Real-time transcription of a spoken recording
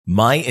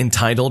My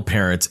entitled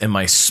parents and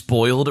my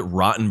spoiled,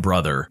 rotten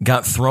brother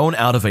got thrown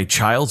out of a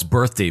child's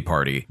birthday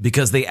party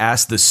because they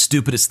asked the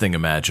stupidest thing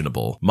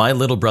imaginable. My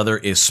little brother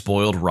is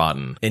spoiled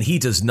rotten, and he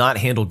does not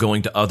handle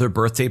going to other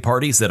birthday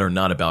parties that are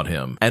not about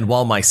him. And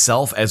while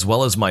myself as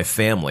well as my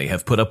family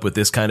have put up with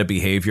this kind of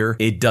behavior,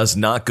 it does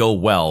not go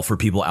well for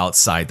people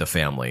outside the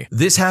family.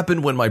 This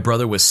happened when my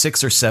brother was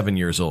 6 or 7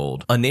 years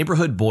old. A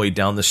neighborhood boy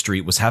down the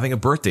street was having a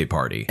birthday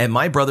party, and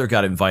my brother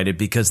got invited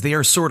because they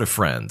are sort of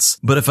friends.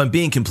 But if I'm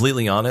being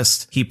completely honest,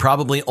 he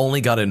probably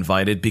only got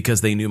invited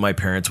because they knew my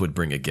parents would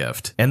bring a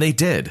gift. And they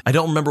did. I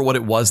don't remember what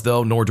it was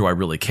though, nor do I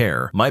really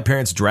care. My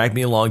parents dragged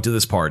me along to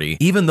this party,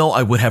 even though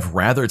I would have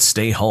rather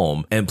stay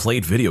home and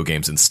played video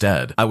games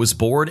instead. I was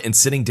bored and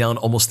sitting down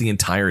almost the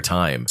entire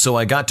time, so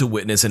I got to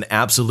witness an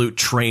absolute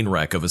train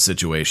wreck of a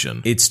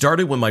situation. It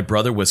started when my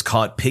brother was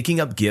caught picking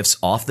up gifts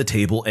off the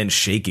table and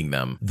shaking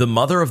them. The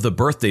mother of the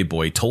birthday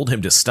boy told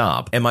him to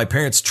stop, and my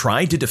parents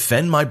tried to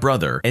defend my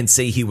brother and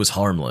say he was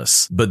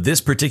harmless. But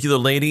this particular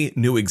lady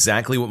knew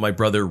exactly what my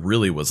brother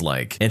really was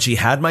like, and she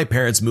had my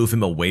parents move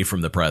him away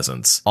from the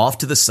presents. Off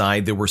to the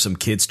side, there were some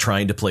kids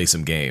trying to play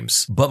some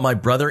games, but my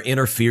brother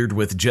interfered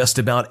with just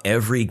about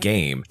every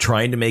game,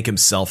 trying to make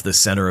himself the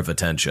center of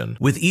attention.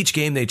 With each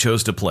game they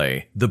chose to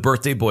play, the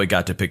birthday boy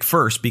got to pick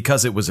first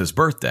because it was his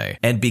birthday,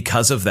 and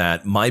because of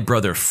that, my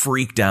brother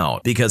freaked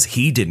out because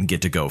he didn't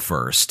get to go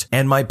first.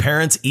 And my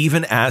parents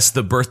even asked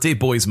the birthday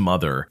boy's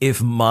mother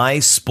if my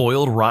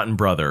spoiled rotten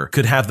brother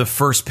could have the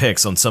first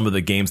picks on some of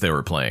the games they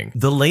were playing.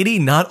 The lady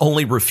not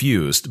only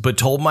refused, but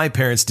told my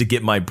parents to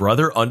get my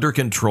brother under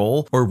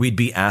control or we'd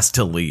be asked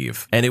to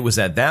leave. And it was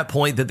at that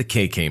point that the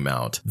cake came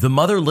out. The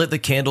mother lit the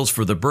candles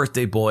for the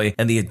birthday boy,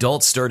 and the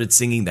adults started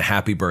singing the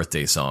happy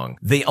birthday song.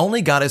 They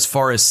only got as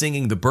far as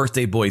singing the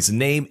birthday boy's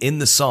name in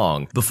the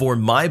song before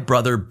my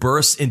brother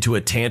burst into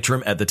a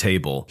tantrum at the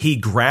table. He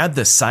grabbed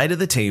the side of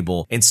the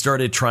table and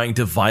started trying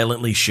to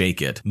violently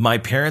shake it. My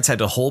parents had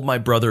to hold my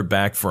brother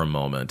back for a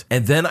moment,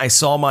 and then I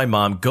saw my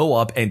mom go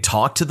up and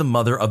talk to the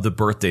mother of the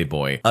birthday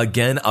boy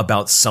again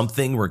about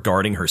something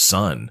regarding her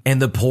son.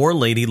 And the poor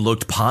lady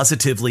looked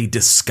positively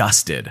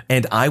disgusted.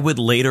 And I would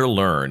later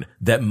learn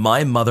that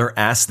my mother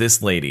asked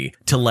this lady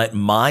to let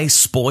my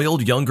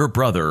spoiled younger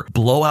brother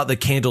blow out the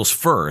candles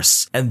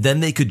first, and then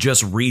they could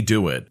just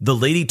redo it. The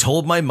lady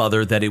told my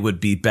mother that it would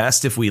be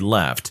best if we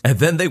left, and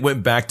then they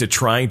went back to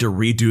trying to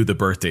redo the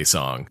birthday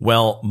song.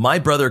 Well, my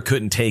brother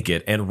couldn't take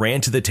it and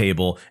ran to the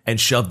table and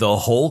shoved the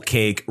whole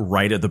cake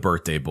right at the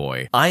birthday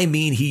boy. I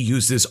mean, he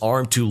used his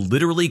arm to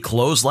literally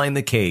clothesline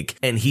the cake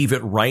and heave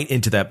it right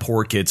into that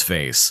poor kid's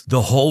face.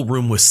 The whole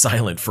room was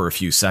silent for a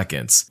few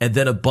seconds, and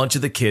then a bunch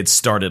of the kids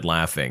started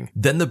laughing.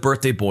 Then the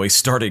birthday boy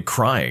started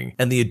crying,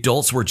 and the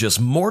adults were just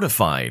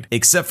mortified,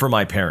 except for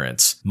my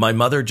parents. My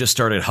mother just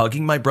started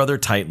hugging my brother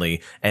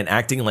tightly and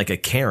acting like a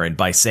Karen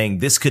by saying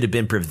this could have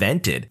been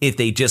prevented if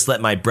they just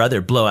let my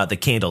brother blow out the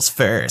candles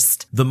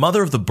first. The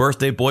mother of the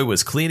birthday boy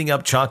was cleaning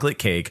up chocolate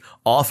cake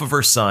off of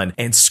her son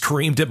and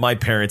screamed at my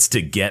parents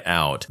to get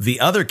out. The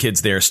other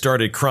kids there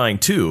started crying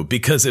too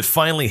because it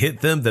finally hit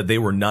them that they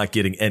were not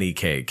getting any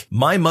cake.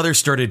 My mother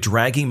started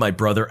dragging my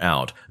brother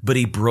out, but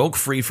he broke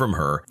free from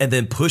her and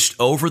then pushed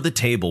over the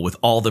table with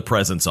all the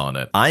presents on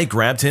it. I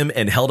grabbed him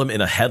and held him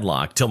in a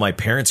headlock till my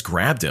parents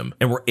grabbed him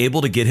and were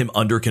able to get him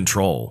under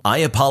control. I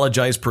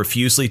apologized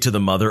profusely to the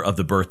mother of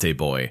the birthday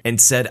boy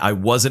and said I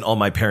wasn't on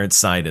my parents'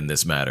 side in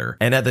this matter.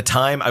 And at the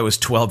time I was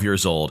 12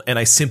 years old, and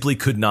I simply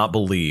could not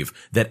believe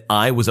that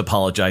I was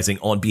apologizing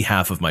on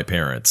behalf of my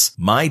parents.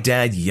 My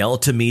dad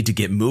yelled to me to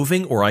get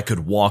moving or I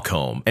could walk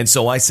home, and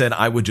so I said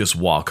I would just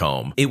walk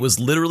home. It was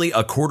literally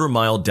a quarter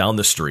mile down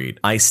the street.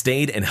 I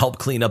stayed and helped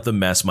clean up the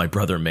mess my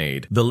brother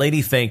made. The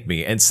lady thanked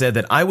me and said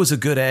that I was a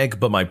good egg,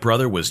 but my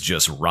brother was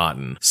just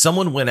rotten.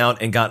 Someone went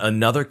out and got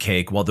another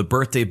cake while the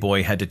birthday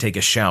boy had to take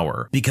a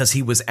shower because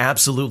he was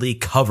absolutely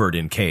covered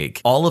in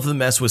cake. All of the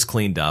mess was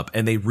cleaned up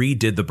and they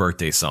redid the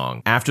birthday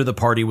song. After the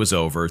party was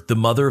over, the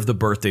mother of the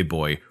birthday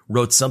boy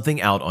wrote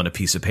something out on a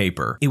piece of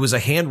paper. It was a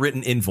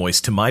handwritten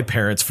invoice to my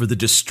parents for the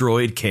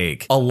destroyed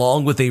cake,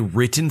 along with a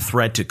written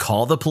threat to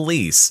call the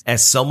police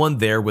as someone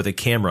there with a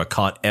camera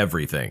caught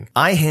everything.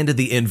 I handed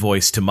the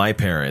invoice to my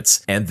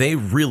parents, and they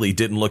really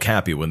didn't look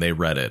happy when they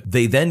read it.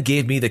 They then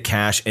gave me the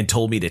cash and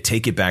told me to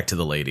take it back to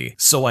the lady.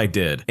 So I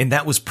did, and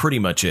that was pretty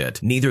much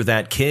it. Neither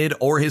that kid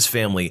or his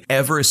family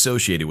ever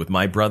associated with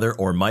my brother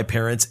or my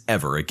parents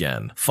ever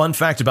again. Fun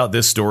fact about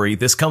this story,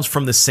 this comes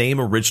from the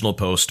same original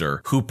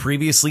poster who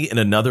previously in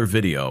another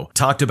video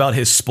talked about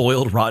his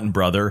spoiled rotten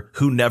brother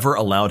who never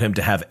allowed him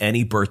to have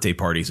any birthday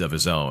parties of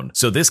his own.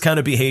 So this kind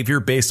of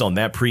behavior based on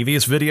that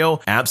previous video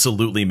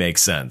absolutely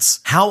makes sense.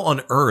 How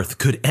on earth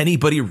could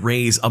anybody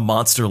raise a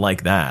monster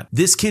like that?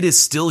 This kid is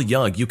still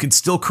young. You can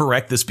still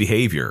correct this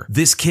behavior.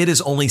 This kid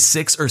is only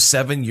 6 or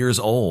 7 years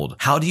old.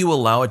 How do you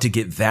allow it to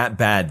get that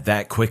bad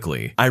that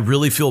quickly? I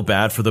really feel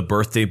bad for the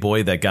birthday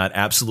boy that got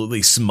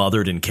absolutely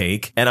smothered in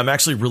cake, and I'm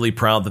actually really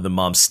proud that the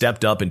mom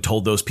stepped up and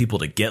told those people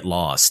to get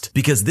lost,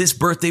 because this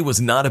birthday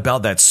was not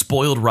about that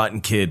spoiled rotten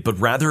kid, but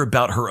rather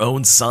about her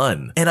own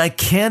son. And I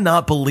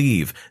cannot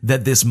believe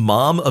that this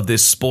mom of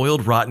this spoiled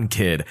spoiled, rotten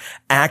kid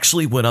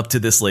actually went up to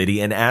this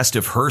lady and asked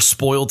if her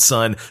spoiled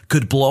son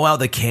could blow out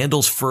the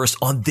candles first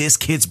on this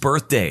kid's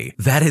birthday.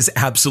 That is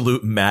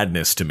absolute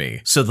madness to me.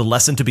 So the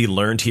lesson to be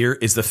learned here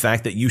is the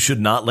fact that you should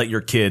not let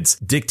your kids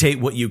dictate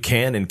what you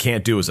can and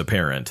can't do as a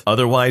parent.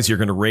 Otherwise, you're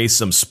going to raise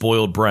some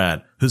spoiled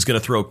brat who's going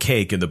to throw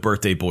cake in the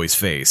birthday boy's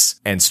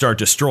face and start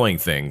destroying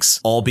things,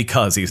 all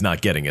because he's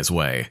not getting his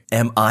way.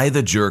 Am I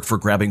the jerk for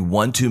grabbing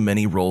one too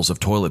many rolls of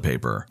toilet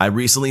paper? I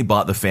recently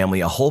bought the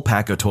family a whole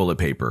pack of toilet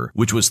paper,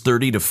 which was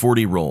 30 to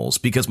 40 rolls,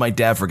 because my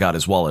dad forgot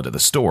his wallet at the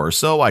store,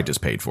 so I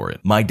just paid for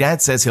it. My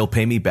dad says he'll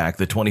pay me back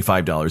the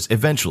 $25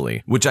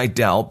 eventually, which I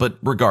doubt, but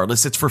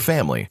regardless, it's for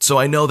family. So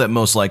I know that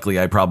most likely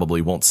I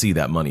probably won't see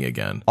that money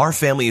again. Our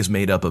family is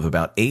made up of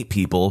about 8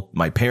 people,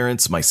 my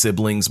parents, my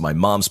siblings, my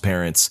mom's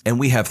parents, and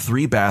we have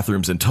 3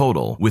 bathrooms in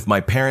total, with my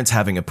parents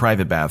having a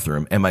private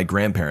bathroom and my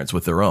grandparents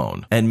with their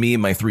own, and me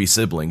and my 3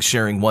 siblings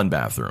sharing one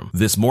bathroom.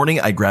 This morning,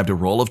 I grabbed a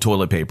roll of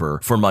toilet paper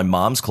from my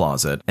mom's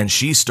closet, and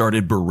she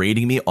started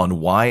berating me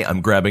on why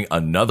I'm grabbing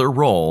another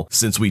roll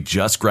since we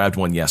just grabbed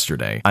one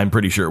yesterday. I'm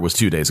pretty sure it was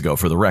 2 days ago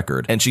for the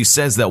record, and she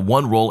says that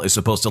one roll is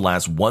supposed to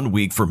last 1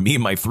 week for me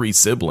and my 3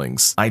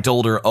 siblings. I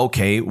told her,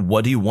 okay,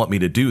 what do you want me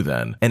to do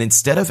then? And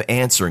instead of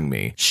answering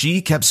me,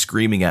 she kept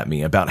screaming at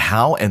me about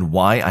how and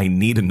why I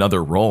need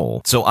another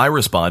roll. So I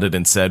responded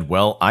and said,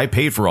 well, I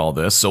paid for all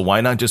this, so why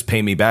not just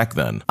pay me back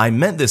then? I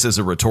meant this as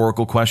a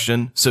rhetorical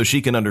question, so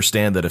she can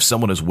understand that if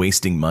someone is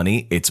wasting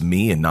money, it's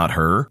me and not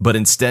her. But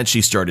instead,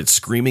 she started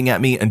screaming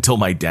at me until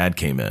my dad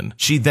came in.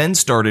 She then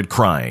started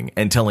crying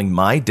and telling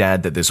my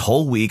dad that this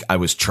whole week I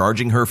was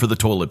charging her for the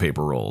toilet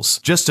paper rolls.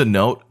 Just a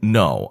note,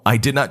 no, I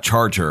did not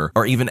charge her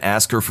or even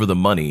ask her for the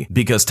money,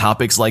 because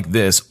topics like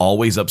this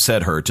always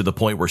upset her to the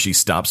point where she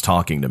stops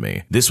talking to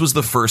me. This was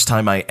the first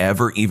time I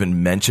ever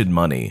even mentioned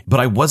money, but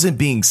I wasn't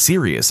being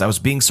serious. I was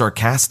being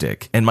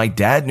sarcastic, and my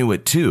dad knew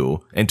it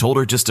too and told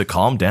her just to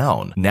calm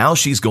down. Now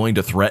she's going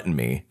to threaten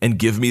me and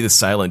give me the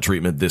silent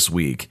treatment this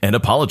week, and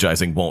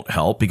apologizing won't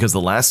help, because the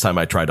last time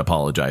I tried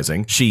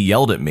apologizing, she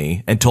yelled at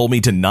me and told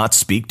me to not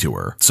speak to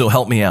her. So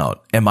help me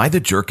out. Am I the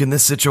jerk in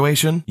this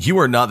situation? You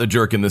are not the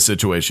jerk in this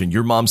situation.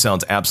 Your mom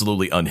sounds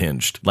absolutely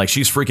unhinged. Like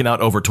she's freaking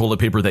out over toilet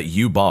paper that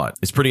you bought.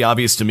 It's pretty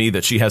obvious to me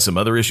that she has some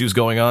other issues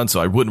going on,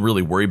 so I wouldn't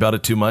really worry about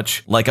it too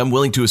much. Like, I'm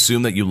willing to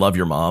assume that you love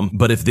your mom,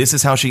 but if this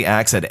is how she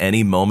acts at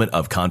any moment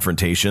of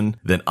confrontation,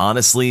 then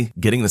honestly,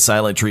 getting the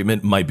silent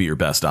treatment might be your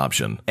best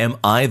option. Am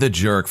I the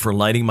jerk for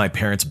lighting my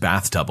parents'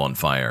 bathtub on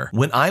fire?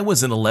 When I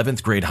was an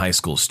 11th grade high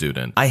school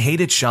student, I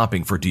hated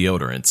shopping for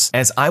deodorants,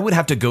 as I would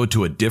have to go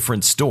to a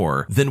different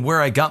store than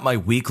where I got my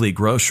weekly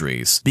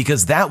groceries,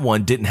 because that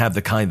one didn't have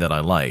the kind that I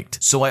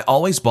liked. So I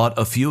always bought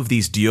a few of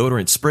these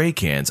deodorant spray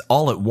cans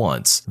all at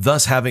once,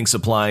 thus having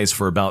supplies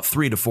for about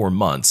 3 to 4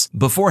 months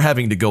before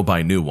having to go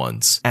buy new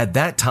ones. At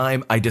that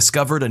time, I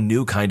discovered a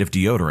new kind of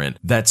deodorant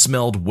that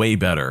smelled way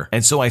better,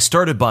 and so I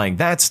started buying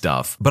that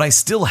stuff, but I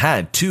still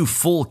had 2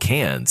 full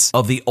cans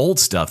of the old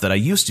stuff that I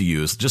used to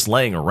use just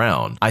laying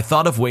around. I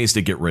thought of ways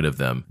to get rid of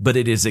them, but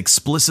it is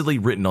explicitly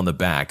written on the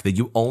back that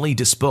you only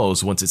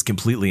dispose once it's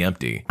completely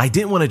empty. I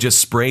didn't want to just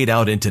spray it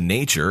out into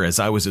nature, as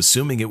I was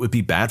assuming it would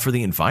be bad for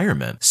the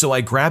environment. So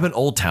I grab an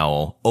old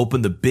towel,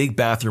 open the big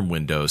bathroom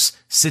windows,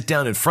 sit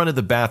down in front of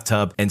the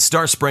bathtub, and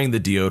start spraying the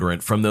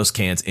deodorant from those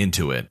cans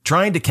into it,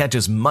 trying to catch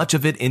as much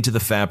of it into the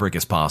fabric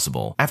as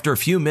possible. After a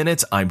few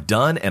minutes, I'm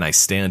done and I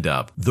stand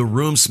up. The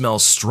room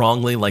smells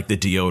strongly like the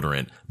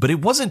deodorant, but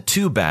it wasn't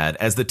too bad,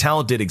 as the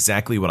towel did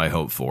exactly what I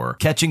hoped for,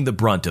 catching the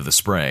brunt of the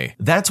spray.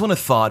 That's when a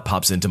thought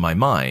pops into my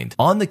mind.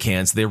 On the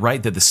cans, they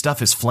write that the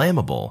stuff is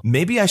flammable.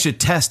 Maybe I should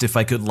test if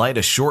I could light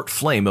a short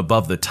flame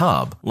above the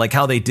tub, like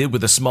how they did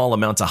with a small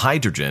amount of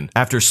hydrogen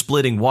after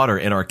splitting water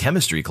in our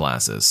chemistry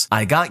classes.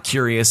 I got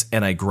curious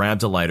and I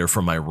grabbed a lighter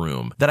from my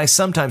room that I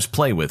sometimes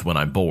play with when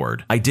I'm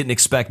bored. I didn't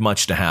expect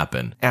much to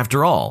happen.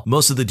 After all,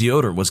 most of the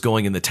deodorant was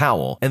going in the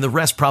towel, and the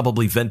rest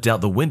probably vented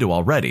out the window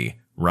already,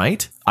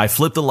 right? I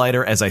flip the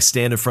lighter as I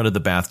stand in front of the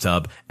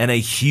bathtub, and a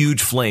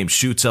huge flame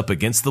shoots up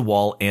against the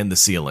wall and the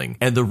ceiling,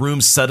 and the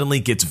room suddenly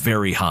gets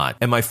very hot,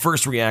 and my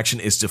first reaction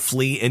is to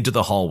flee into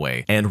the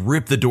hallway and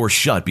rip the door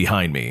shut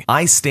behind me.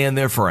 I stand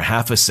there for a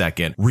half a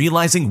second,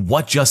 realizing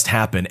what just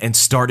happened, and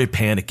started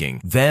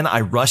panicking. Then I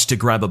rush to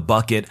grab a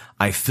bucket,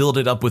 I filled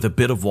it up with a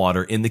bit of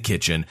water in the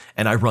kitchen,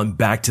 and I run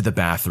back to the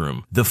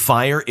bathroom. The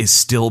fire is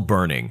still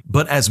burning,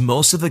 but as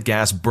most of the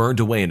gas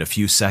burned away in a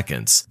few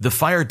seconds, the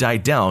fire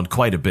died down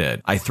quite a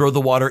bit. I throw the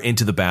water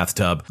into the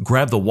bathtub,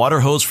 grab the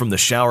water hose from the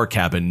shower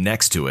cabin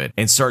next to it,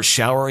 and start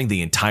showering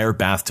the entire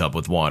bathtub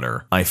with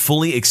water. I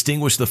fully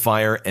extinguish the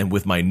fire, and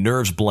with my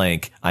nerves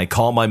blank, I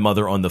call my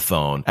mother on the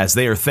phone, as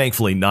they are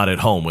thankfully not at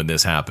home when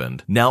this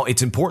happened. Now,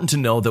 it's important to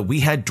know that we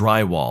had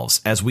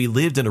drywalls, as we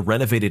lived in a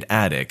renovated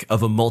attic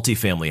of a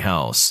multifamily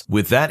house.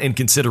 With that in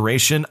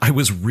consideration, I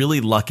was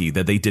really lucky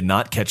that they did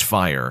not catch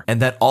fire,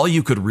 and that all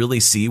you could really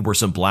see were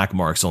some black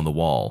marks on the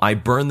wall. I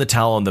burned the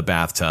towel in the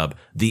bathtub,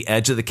 the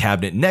edge of the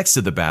cabinet next to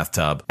into the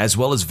bathtub, as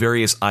well as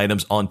various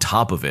items on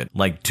top of it,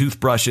 like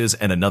toothbrushes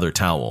and another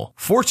towel.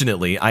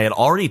 Fortunately, I had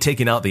already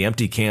taken out the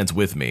empty cans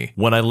with me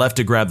when I left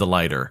to grab the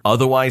lighter.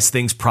 Otherwise,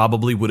 things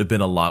probably would have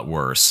been a lot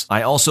worse.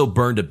 I also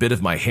burned a bit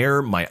of my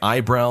hair, my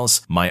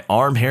eyebrows, my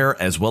arm hair,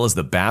 as well as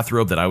the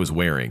bathrobe that I was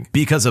wearing.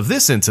 Because of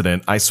this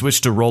incident, I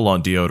switched to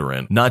roll-on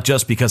deodorant, not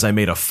just because I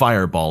made a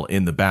fireball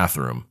in the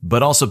bathroom,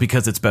 but also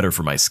because it's better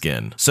for my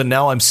skin. So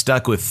now I'm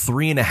stuck with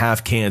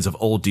 3.5 cans of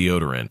old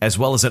deodorant, as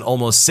well as an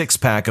almost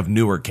 6-pack of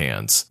newer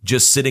cans,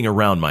 just sitting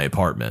around my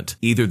apartment.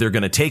 Either they're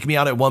gonna take me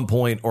out at one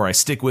point, or I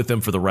stick with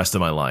them for the rest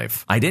of my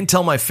life. I didn't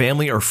tell my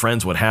family or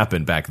friends what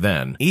happened back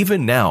then.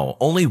 Even now,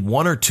 only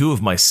 1 or 2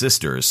 of my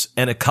sisters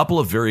and a couple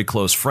of very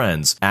close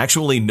friends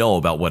actually know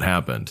about what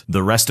happened.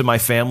 The rest of my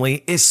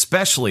family,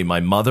 especially my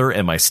mother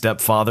and my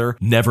stepfather,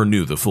 never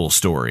knew the full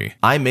story.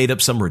 I made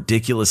up some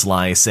ridiculous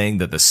lie saying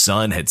that the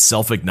sun had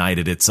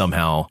self-ignited it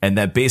somehow, and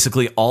that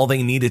basically all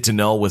they needed to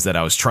know was that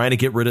I was trying to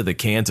get rid of the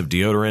cans of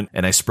deodorant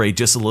and I sprayed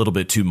just a little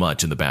bit too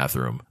much in the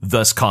bathroom,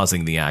 thus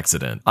causing the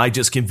accident. I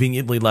just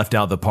conveniently left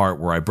out the part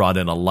where I brought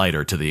in a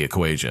lighter to the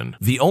equation.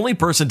 The only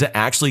person to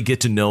actually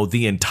get to know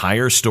the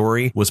entire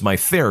story was my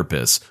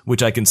therapist,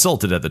 which I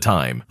consulted at the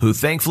time, who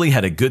thankfully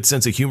had a good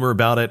sense of humor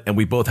about it, and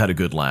we both had a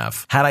good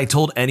laugh. Had I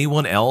told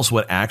anyone else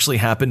what actually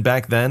happened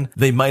back then,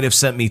 they might have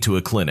sent me to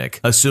a clinic,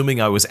 assuming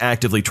I was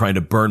actively trying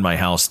to burn my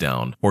house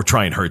down or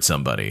try and hurt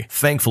somebody.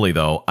 Thankfully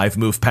though, I've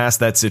moved past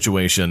that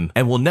situation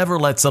and will never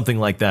let something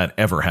like that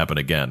ever happen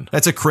again.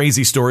 That's a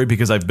crazy story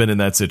because I've been in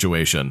that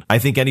situation. I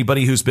think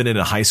anybody who's been in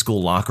a high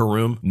school locker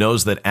room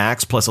knows that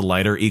axe plus a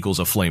lighter equals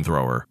a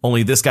flamethrower.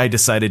 Only this guy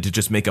decided to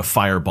just make a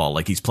fireball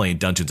like he's playing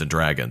Dungeons and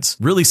Dragons.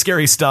 Really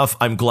scary stuff.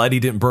 I'm glad he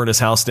didn't burn his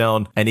house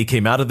down, and he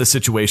came out of the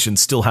situation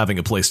still having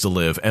a place to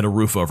live and a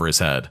roof over his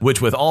head,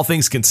 which with all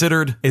things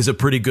considered is a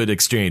pretty good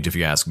exchange if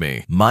you ask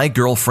me. My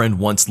girlfriend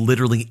wants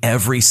literally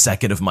every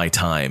second of my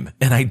time,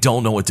 and I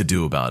don't know what to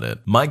do about it.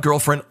 My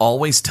girlfriend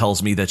always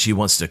tells me that she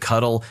wants to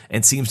cuddle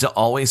and seems to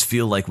always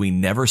feel like we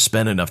never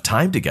spend enough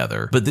time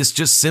together, but this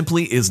just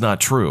simply is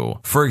not true.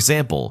 For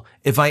example,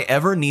 if I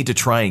ever need to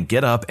try and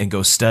get up and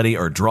go study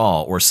or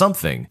draw or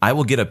something, I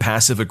will get a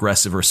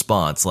passive-aggressive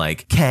response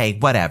like, "Okay,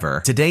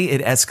 whatever." Today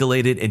it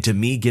escalated into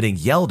me getting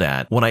yelled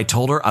at when I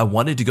told her I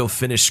wanted to go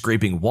finish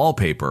scraping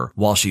wallpaper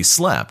while she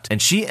slept,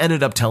 and she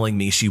ended up telling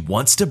me she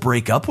wants to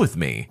break up with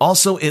me.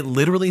 Also, it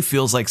literally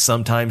feels like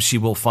sometimes she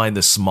will find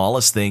the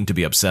smallest thing to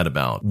be upset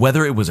about,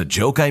 whether it was a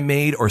joke I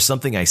made or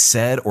something I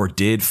said or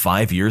did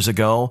 5 years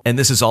ago, and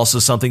this is also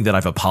something that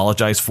I've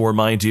apologized for,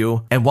 mind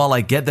you, and while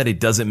I get that it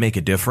doesn't make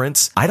a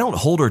difference, I don't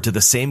hold her to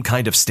the same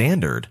kind of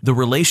standard. The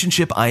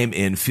relationship I am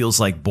in feels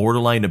like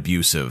borderline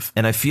abusive,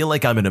 and I feel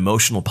like I'm an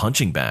emotional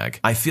punching bag.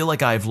 I feel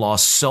like I've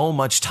lost so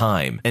much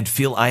time and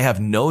feel I have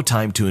no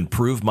time to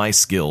improve my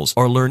skills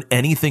or learn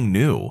anything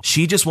new.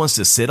 She just wants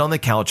to sit on the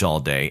couch all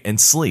day and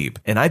sleep,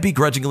 and I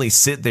begrudgingly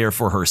sit there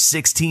for her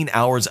 16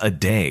 hours a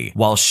day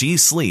while she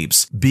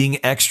sleeps,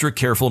 being extra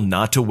careful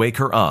not to wake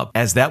her up,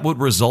 as that would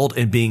result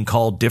in being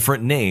called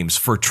different names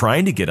for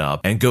trying to get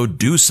up and go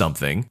do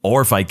something,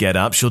 or if I get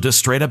up, she'll just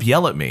straight up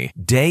yell at me.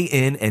 Day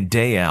in and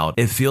day out,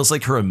 it feels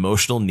like her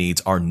emotional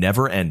needs are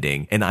never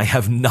ending and I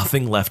have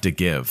nothing left to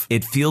give.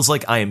 It feels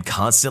like I am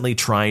constantly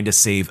trying to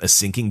save a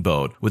sinking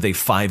boat with a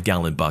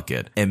 5-gallon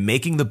bucket, and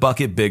making the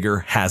bucket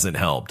bigger hasn't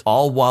helped,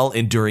 all while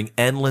enduring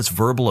endless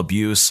verbal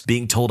abuse,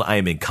 being told I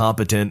am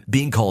incompetent,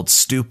 being called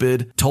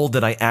stupid, told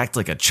that I act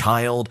like a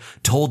child,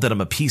 told that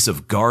I'm a piece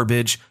of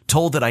garbage,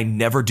 told that I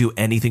never do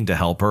anything to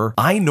help her.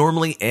 I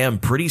normally am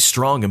pretty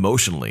strong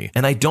emotionally,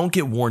 and I don't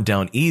get worn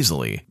down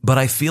easily, but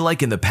I feel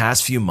like in the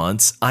past few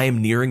months, I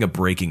am nearing a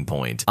breaking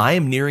point. I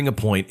am nearing a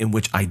point in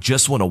which I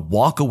just want to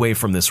walk away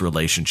from this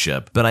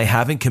relationship, but I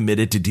haven't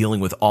committed to dealing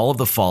with all of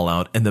the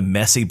fallout and the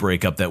messy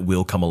breakup that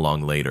will come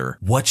along later.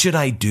 What should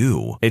I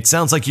do? It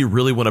sounds like you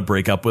really want to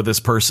break up with this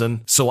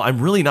person, so I'm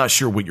really not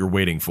sure what you're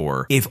waiting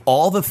for. If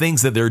all the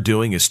things that they're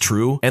doing is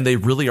true, and they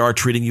really are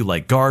treating you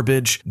like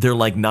garbage, they're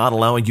like not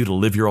allowing you to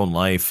live your own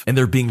life, and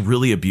they're being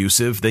really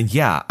abusive, then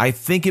yeah, I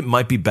think it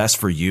might be best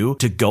for you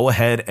to go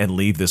ahead and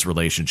leave this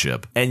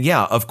relationship. And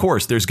yeah, of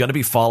course, there's going to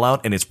be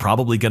fallout and it's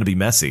probably going to be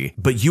messy,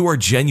 but you are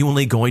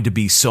genuinely going to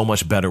be so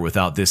much better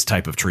without this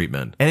type of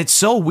treatment. And it's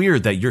so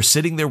weird that you're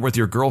sitting there with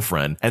your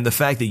girlfriend, and the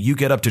fact that you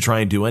get up to try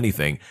and do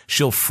anything,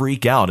 she'll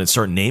freak out and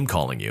start name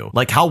calling you.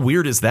 Like, how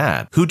weird is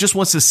that? Who just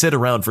wants to sit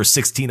around for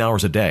 16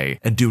 hours a day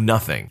and do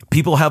nothing?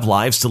 People have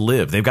lives to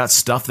live. They've got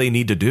stuff they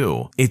need to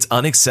do. It's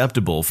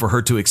unacceptable for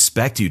her to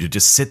expect you to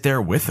just sit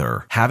there with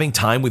her. Having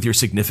time with your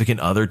significant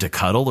other to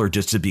cuddle or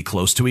just to be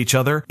close to each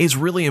other is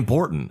really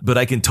important, but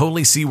I can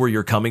totally see where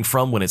you're coming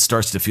from when it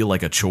starts to feel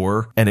like a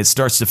chore and it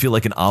starts to feel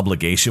like an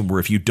obligation where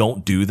if you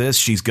don't do this,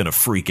 she's gonna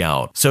freak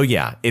out. So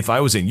yeah, if I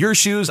was in your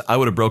shoes, I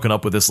would have broken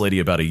up with this lady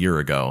about a year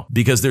ago,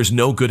 because there's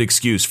no good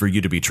excuse for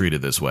you to be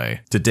treated this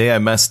way. Today I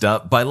messed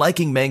up by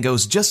liking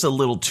mangoes just a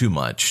little too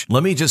much.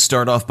 Let me just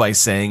start off by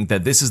saying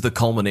that this is the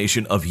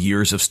culmination of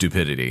years of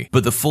stupidity,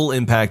 but the full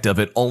impact of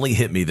it only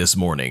hit me this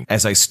morning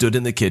as I stood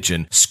in the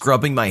kitchen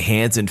scrubbing my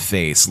hands and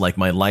face like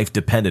my life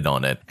depended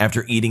on it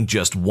after eating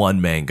just one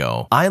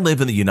mango. I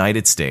live in the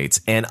United States,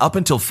 and up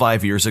until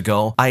 5 years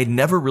ago, I had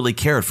never really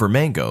cared for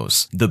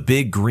mangoes. The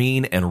big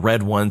green and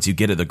red ones you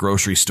get at the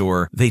grocery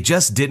store, they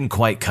just didn't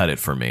quite cut it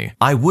for me.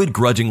 I would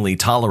grudgingly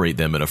tolerate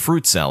them in a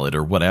fruit salad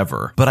or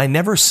whatever, but I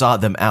never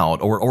sought them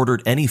out or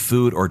ordered any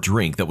food or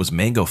drink that was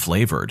mango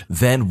flavored.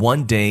 Then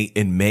one day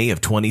in May of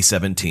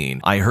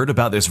 2017, I heard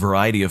about this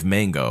variety of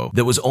mango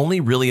that was only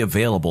really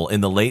available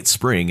in the late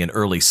spring and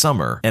early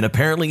summer, and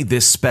apparently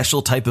this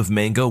special type of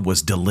mango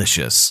was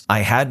delicious. I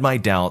had my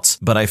doubts,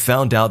 but I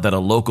found out that a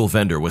local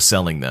vendor was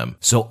selling them,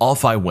 so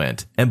off I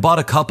went and bought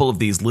a couple of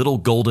these little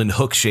golden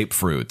hook-shaped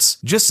fruits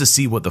just to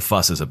see what the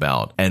fuss is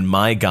about. And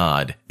my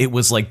God, it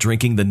was like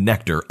drinking the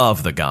nectar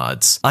of the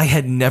gods. I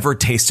had never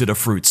tasted a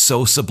fruit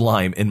so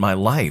sublime in my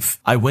life.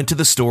 I went to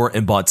the store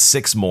and bought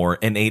 6 more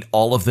and ate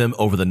all of them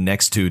over the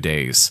next 2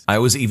 days. I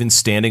was even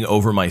standing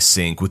over my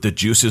sink with the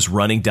juices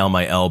running down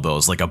my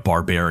elbows like a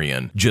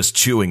barbarian, just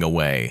chewing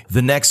away.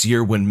 The next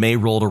year when May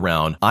rolled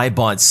around, I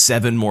bought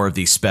 7 more of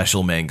these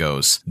special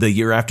mangoes. The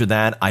year after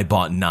that, I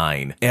bought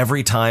 9.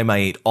 Every time I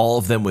ate all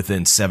of them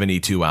within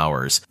 72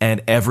 hours,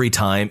 and every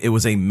time it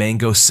was a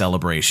mango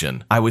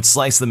celebration. I would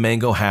slice the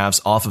mango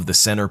halves off of the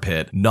center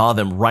pit, gnaw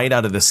them right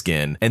out of the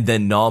skin, and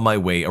then gnaw my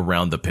way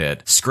around the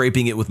pit,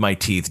 scraping it with my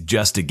teeth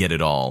just to get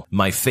it all.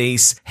 My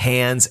face,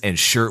 hands, and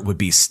shirt would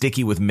be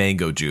sticky with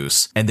mango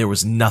juice, and there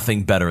was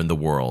nothing better in the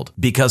world.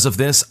 Because of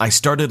this, I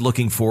started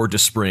looking forward to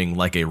spring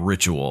like a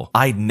ritual.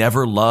 I'd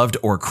never loved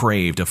or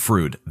craved a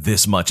fruit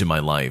this much in my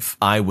life.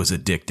 I was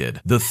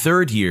addicted. The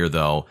 3rd year,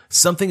 though,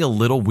 something a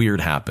little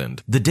weird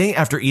happened. The day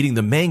after eating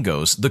the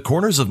mangoes, the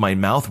corners of my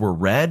mouth were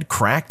red,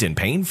 cracked, and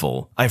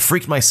painful. I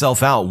freaked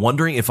myself out,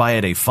 wondering if I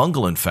had a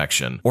fungal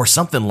infection or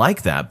something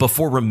like that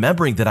before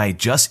remembering that I had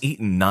just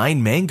eaten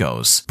 9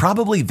 mangoes.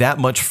 Probably that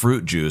much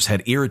fruit juice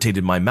had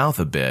irritated my mouth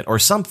a bit or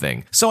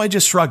something, so I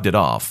just shrugged it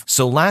off.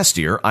 So last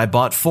year, I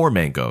bought 4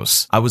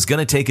 mangoes. I was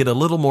gonna take it a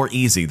little more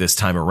easy this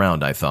time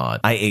around, I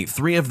thought. I ate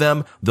 3 of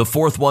them, the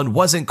 4th one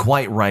wasn't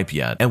quite ripe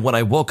yet, and when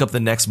I woke up the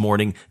next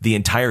morning, the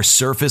entire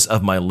surface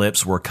of my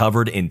lips were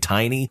covered in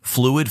tiny,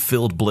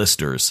 fluid-filled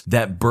blisters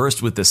that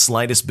burst with the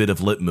slightest bit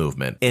of lip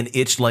movement and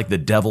itched like the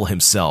devil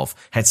himself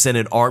had sent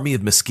an army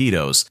of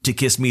mosquitoes to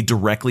kiss me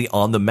directly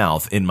on the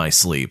mouth in my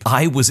sleep.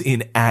 I was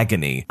in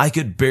agony. I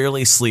could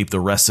barely sleep the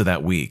rest of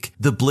that week.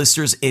 The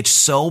blisters itched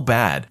so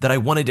bad that I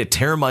wanted to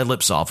tear my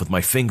lips off with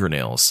my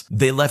fingernails.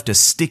 They left a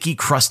sticky,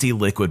 crusty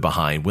liquid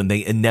behind when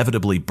they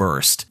inevitably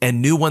burst,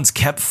 and new ones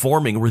kept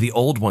forming where the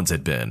old ones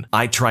had been.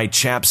 I tried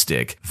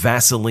chapstick,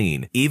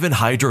 Vaseline, even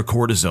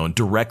hydrocortisone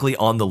directly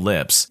on the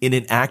lips in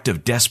an act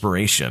of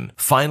desperation.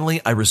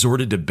 Finally, I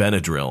resorted to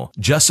Benadryl,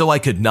 just so I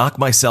could knock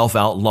myself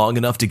out long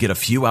enough to get a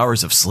few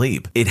hours of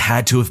sleep. It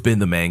had to have been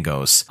the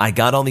mangoes. I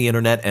got on the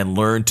internet and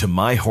learned, to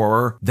my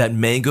horror, that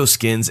mango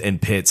skins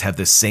and pits have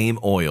the same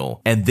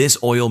oil, and this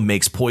oil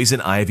makes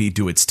poison ivy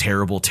do its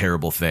terrible,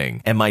 terrible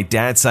thing. And my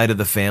dad's side of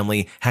the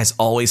family has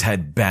always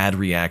had bad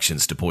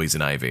reactions to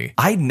poison ivy.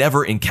 I'd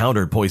never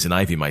encountered poison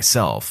ivy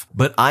myself,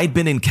 but I'd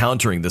been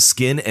encountering the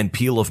skin and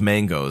peel of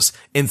mangoes,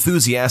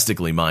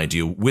 enthusiastically mind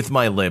you, with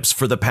my lips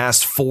for the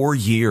past 4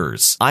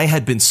 years. I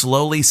had been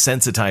slowly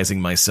sensitizing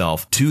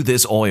myself to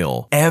this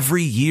oil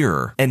every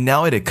year, and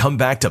now it had come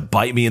back to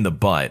bite me in the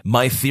butt.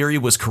 My theory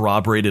was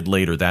corroborated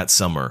later that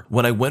summer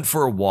when I went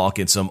for a walk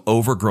in some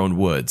overgrown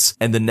woods,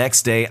 and the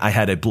next day I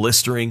had a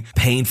blistering,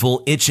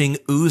 painful, itching,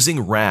 oozing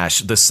rash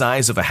the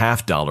size of a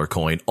 $50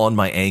 coin on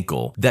my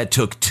ankle that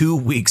took 2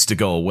 weeks to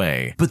go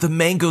away. But the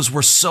mangoes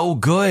were so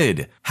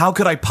good. How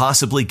could I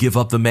possibly give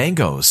up the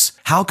mangoes?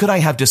 How could I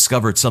have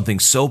discovered something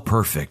so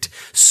perfect,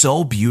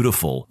 so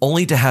beautiful,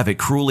 only to have it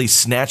cruelly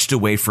snatched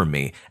away from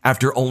me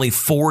after only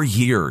 4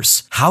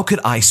 years? How could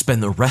I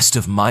spend the rest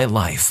of my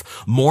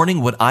life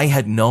mourning what I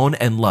had known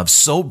and loved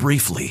so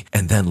briefly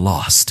and then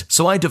lost?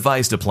 So I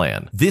devised a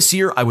plan. This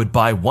year I would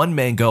buy 1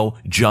 mango,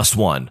 just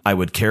 1. I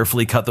would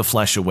carefully cut the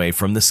flesh away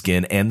from the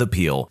skin and the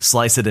peel,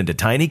 slice it into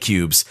tiny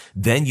cubes,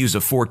 then use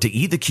a fork to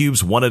eat the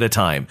cubes one at a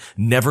time,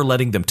 never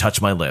letting them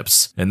touch my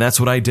lips. And that's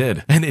what I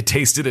did, and it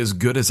tasted as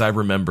good as I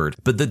remembered.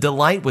 But the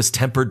delight was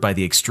tempered by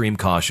the extreme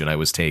caution I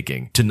was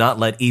taking to not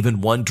let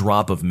even 1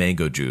 drop of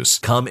mango juice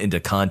come into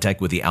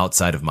contact with the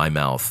outside of my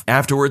mouth.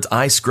 Afterwards,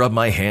 I scrubbed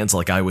my hands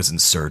like I was in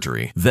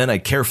surgery. Then I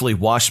carefully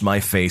washed my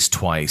face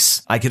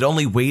twice. I could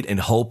only wait and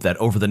hope that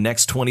over the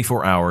next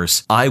 24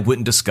 hours, I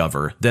wouldn't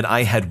discover that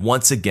I had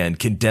once again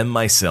condemned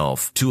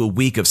myself to a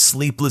week of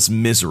sleepless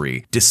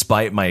misery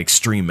despite my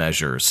extreme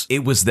measures.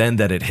 It was then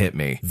that it hit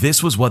me.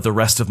 This was what the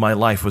rest of my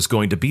life was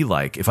going to be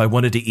like if I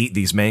wanted to eat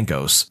these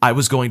mangoes. I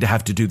was going to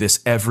have to do this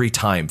every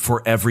time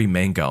for every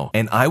mango,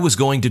 and I was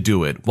going to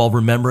do it while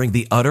remembering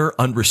the utter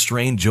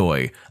unrestrained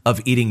joy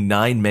of eating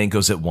 9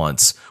 mangoes at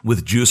once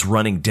with juice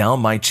running down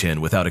my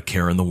chin without a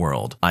care in the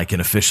world. I can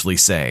officially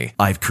say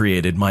I've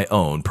created my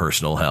own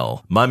personal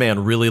hell. My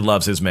man really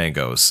loves his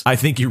mangoes. I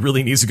think he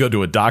really needs to go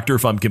to a doctor,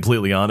 if I'm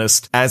completely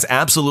honest. As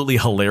absolutely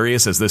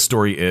hilarious as this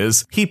story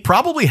is, he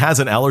probably has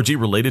an allergy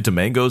related to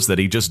mangoes that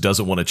he just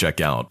doesn't want to check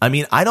out. I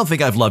mean, I don't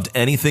think I've loved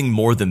anything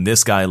more than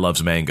this guy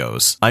loves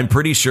mangoes. I'm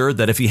pretty sure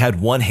that if he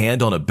had one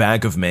hand on a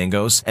bag of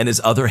mangoes and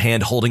his other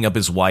hand holding up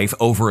his wife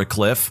over a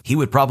cliff, he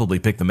would probably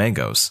pick the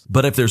mangoes.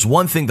 But if there's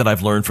one thing that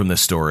I've learned from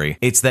this story,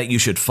 it's that you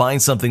should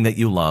find something that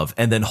you love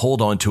and then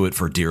hold on to it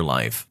for dear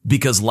life.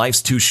 Because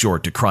life's too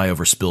short to cry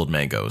over spilled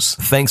mangoes.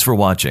 Thanks for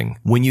watching.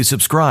 When you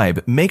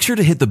subscribe, make sure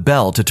to hit the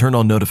bell to turn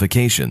on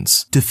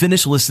notifications. To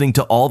finish listening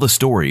to all the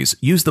stories,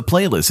 use the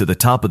playlist at the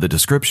top of the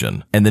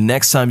description. And the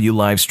next time you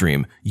live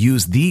stream,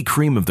 use the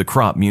Cream of the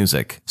Crop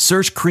music.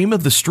 Search Cream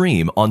of the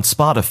Stream on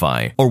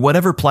Spotify or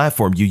whatever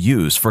platform you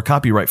use for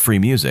copyright-free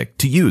music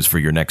to use for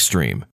your next stream.